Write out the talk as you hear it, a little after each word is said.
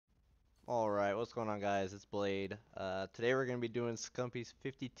Alright, what's going on, guys? It's Blade. Today we're going to be doing Scumpy's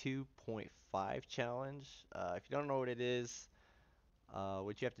 52.5 challenge. If you don't know what it is,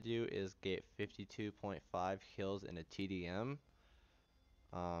 what you have to do is get 52.5 kills in a TDM.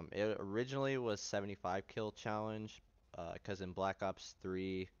 It originally was 75 kill challenge, because in Black Ops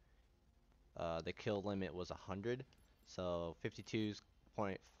 3, the kill limit was 100. So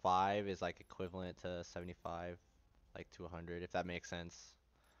 52.5 is like equivalent to 75, like to 100, if that makes sense.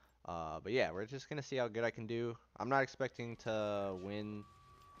 But yeah, we're just gonna see how good I can do. I'm not expecting to win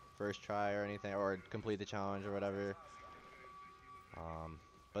first try or anything, or complete the challenge or whatever.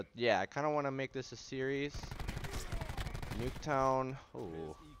 But yeah, I kind of want to make this a series. Nuketown.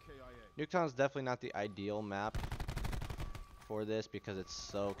 Ooh. Nuketown's definitely not the ideal map for this because it's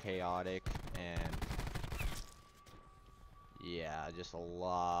so chaotic and yeah, just a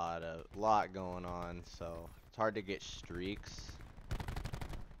lot going on. So it's hard to get streaks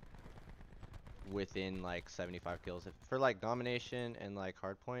within like 75 kills. If for like domination and like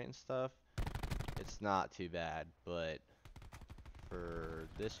hardpoint and stuff, it's not too bad, but for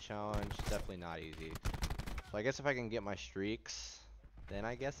this challenge, definitely not easy. So I guess if I can get my streaks, then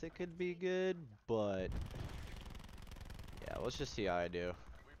I guess it could be good, but yeah, let's just see how I do.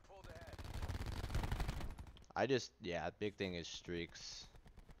 Yeah, big thing is streaks.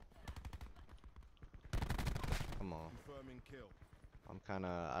 Come on.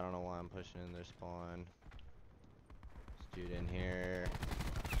 I don't know why I'm pushing in their spawn. This dude in here.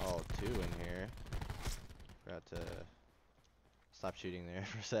 Oh, two in here. Forgot to stop shooting there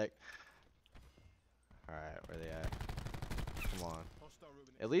for a sec. Alright, where they at? Come on.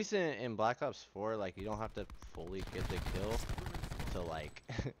 At least in Black Ops 4, like, you don't have to fully get the kill to, like,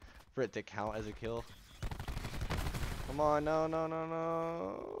 for it to count as a kill. Come on, no.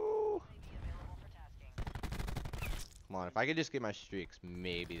 Come on, if I could just get my streaks,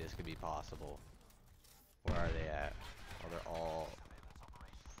 maybe this could be possible. Where are they at? Oh, they're all...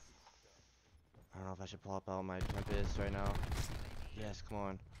 I don't know if I should plop out my Tempest right now. Yes, come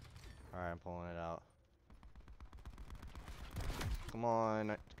on. Alright, I'm pulling it out. Come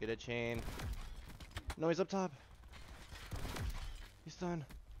on, get a chain. No, he's up top. He's done.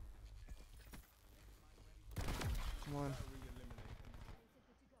 Come on.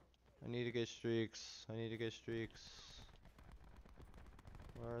 I need to get streaks.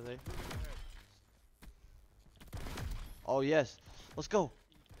 Where are they? Oh, yes. Let's go.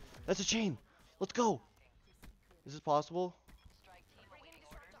 That's a chain. Let's go. Is this possible?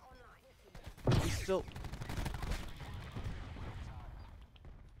 He's still...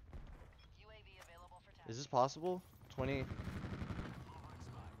 Is this possible? 20...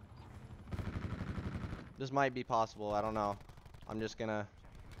 This might be possible. I don't know. I'm just gonna...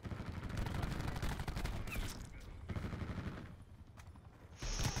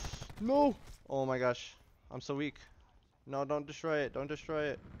 No! Oh my gosh. I'm so weak. No, don't destroy it. Don't destroy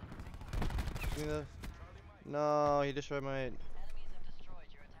it. Give me the... No, he destroyed my...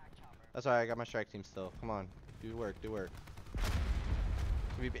 That's alright. I got my strike team still. Come on. Do work.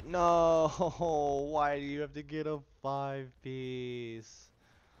 No! Why do you have to get a 5-piece?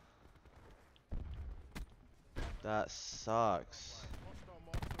 That sucks.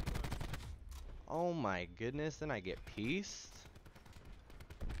 Oh my goodness, then I get pieced?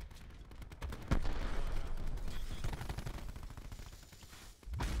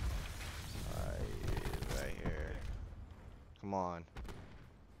 Right here. Come on.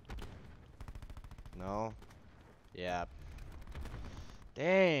 No? Yeah.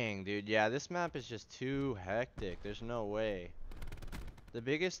 Dang, dude. Yeah, this map is just too hectic. There's no way. The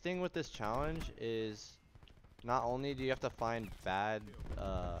biggest thing with this challenge is not only do you have to find bad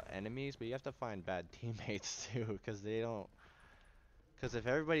enemies, but you have to find bad teammates too, because they don't... Because if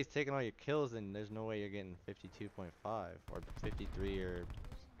everybody's taking all your kills, then there's no way you're getting 52.5 or 53 or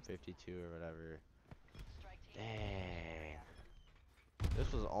 52 or whatever. Dang.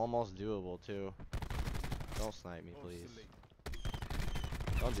 This was almost doable too. Don't snipe me, please.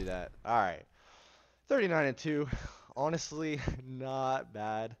 Don't do that. Alright. 39-2. Honestly, not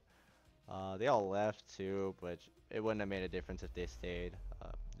bad. They all left too, but it wouldn't have made a difference if they stayed.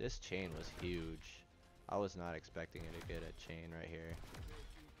 This chain was huge. I was not expecting it to get a chain right here.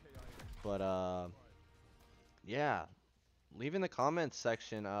 But yeah. Leave in the comments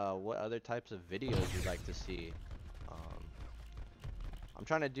section what other types of videos you'd like to see. I'm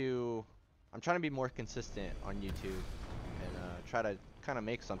trying to be more consistent on YouTube and try to kind of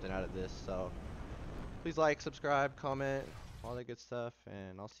make something out of this. So please like, subscribe, comment, all that good stuff,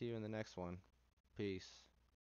 and I'll see you in the next one. Peace.